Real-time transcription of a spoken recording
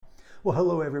Well,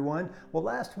 hello everyone. Well,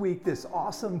 last week this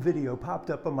awesome video popped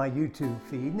up on my YouTube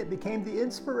feed and it became the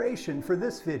inspiration for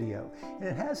this video. And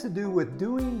it has to do with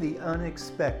doing the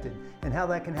unexpected and how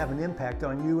that can have an impact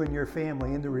on you and your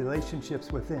family and the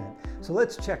relationships within. So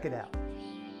let's check it out.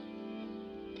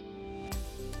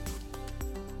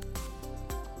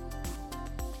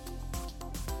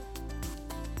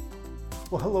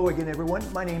 Well, hello again everyone.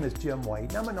 My name is Jim White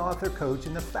and I'm an author, coach,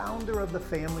 and the founder of the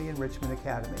Family Enrichment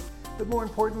Academy. But more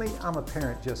importantly, I'm a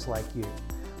parent just like you.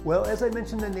 Well, as I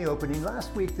mentioned in the opening,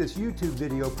 last week this YouTube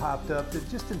video popped up that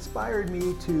just inspired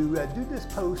me to do this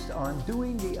post on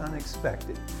doing the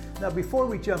unexpected. Now, before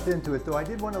we jump into it though, I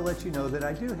did want to let you know that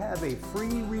I do have a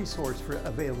free resource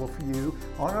available for you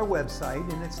on our website,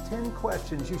 and it's 10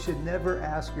 questions you should never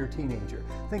ask your teenager.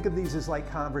 Think of these as like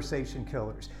conversation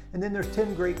killers. And then there's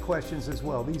 10 great questions as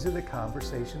well. These are the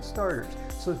conversation starters.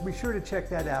 So be sure to check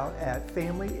that out at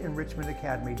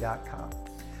FamilyEnrichmentAcademy.com.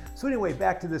 So anyway,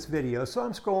 back to this video. So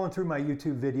I'm scrolling through my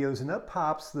YouTube videos and up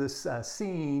pops this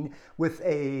scene with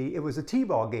it was a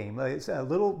t-ball game. It's a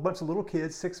bunch of little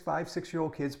kids,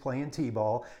 5-6-year-old kids playing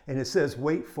t-ball, and it says,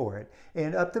 wait for it.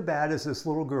 And up the bat is this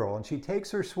little girl, and she takes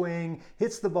her swing,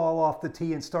 hits the ball off the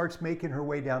tee, and starts making her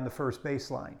way down the first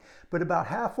baseline. But about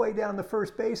halfway down the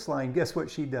first baseline, guess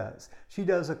what she does? She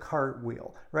does a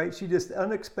cartwheel, right? She just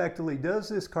unexpectedly does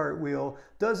this cartwheel,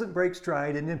 doesn't break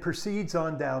stride, and then proceeds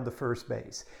on down to first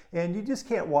base. And you just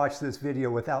can't watch this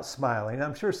video without smiling.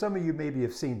 I'm sure some of you maybe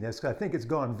have seen this, because I think it's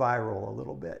gone viral a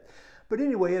little bit. But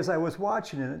anyway, as I was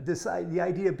watching it, the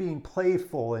idea of being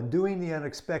playful and doing the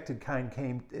unexpected kind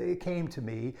came to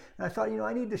me. And I thought,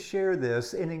 I need to share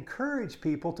this and encourage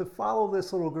people to follow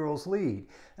this little girl's lead.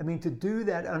 I mean, to do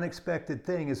that unexpected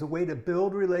thing is a way to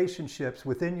build relationships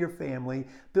within your family,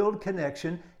 build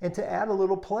connection, and to add a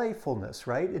little playfulness,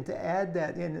 right? And to add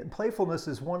that, and playfulness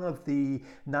is one of the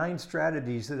 9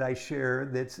 strategies that I share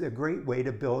that's a great way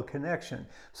to build connection.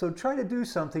 So try to do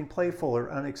something playful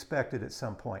or unexpected at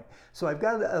some point. So I've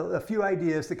got a few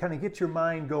ideas to kind of get your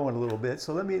mind going a little bit.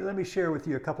 So let me share with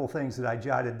you a couple things that I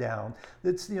jotted down.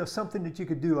 That's something that you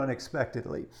could do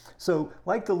unexpectedly. So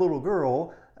like the little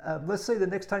girl, let's say the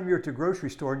next time you're at the grocery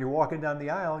store and you're walking down the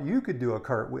aisle, you could do a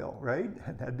cartwheel, right?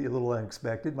 That'd be a little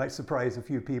unexpected, might surprise a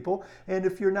few people. And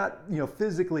if you're not,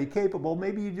 physically capable,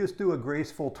 maybe you just do a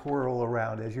graceful twirl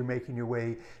around as you're making your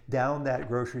way down that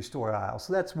grocery store aisle.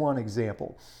 So that's one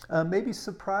example. Maybe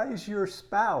surprise your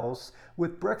spouse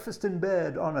with breakfast in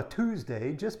bed on a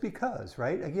Tuesday just because,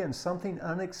 right? Again, something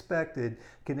unexpected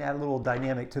can add a little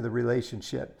dynamic to the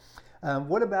relationship.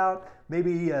 What about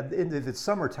maybe if it's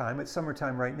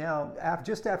summertime right now,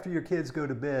 just after your kids go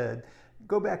to bed,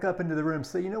 go back up into the room and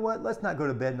say, you know what, let's not go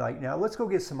to bed right now, let's go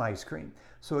get some ice cream.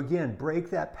 So again, break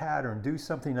that pattern, do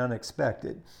something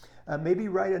unexpected. Maybe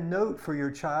write a note for your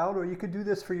child, or you could do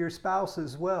this for your spouse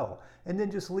as well. And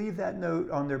then just leave that note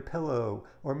on their pillow,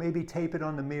 or maybe tape it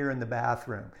on the mirror in the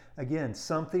bathroom. Again,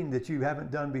 something that you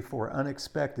haven't done before,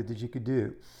 unexpected that you could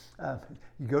do.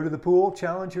 You go to the pool,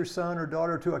 challenge your son or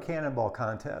daughter to a cannonball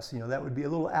contest. That would be a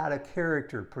little out of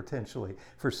character potentially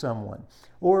for someone.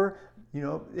 Or,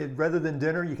 rather than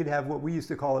dinner, you could have what we used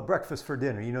to call it breakfast for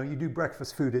dinner. You do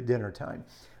breakfast food at dinner time.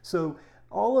 So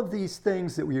all of these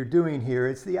things that we are doing here,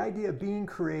 it's the idea of being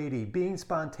creative, being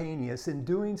spontaneous, and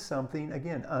doing something,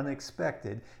 again,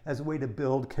 unexpected as a way to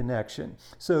build connection.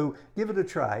 So give it a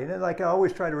try. And like I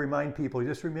always try to remind people,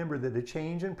 just remember that a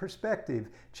change in perspective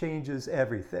changes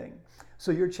everything.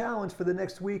 So your challenge for the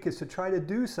next week is to try to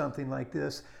do something like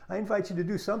this. I invite you to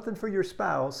do something for your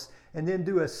spouse and then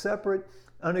do a separate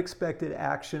unexpected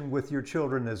action with your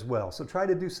children as well. So try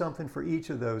to do something for each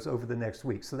of those over the next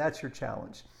week. So that's your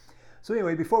challenge. So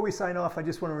anyway, before we sign off, I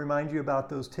just want to remind you about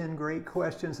those 10 great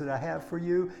questions that I have for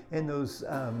you, and those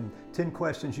 10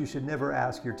 questions you should never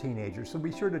ask your teenagers. So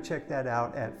be sure to check that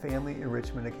out at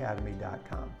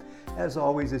FamilyEnrichmentAcademy.com. As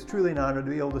always, it's truly an honor to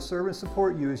be able to serve and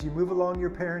support you as you move along your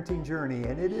parenting journey,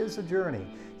 and it is a journey.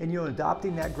 And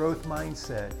adopting that growth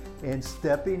mindset and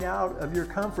stepping out of your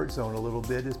comfort zone a little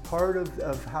bit is part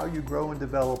of how you grow and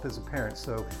develop as a parent.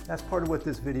 So that's part of what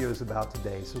this video is about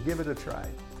today. So give it a try.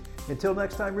 Until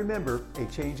next time, remember, a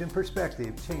change in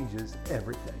perspective changes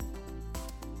everything.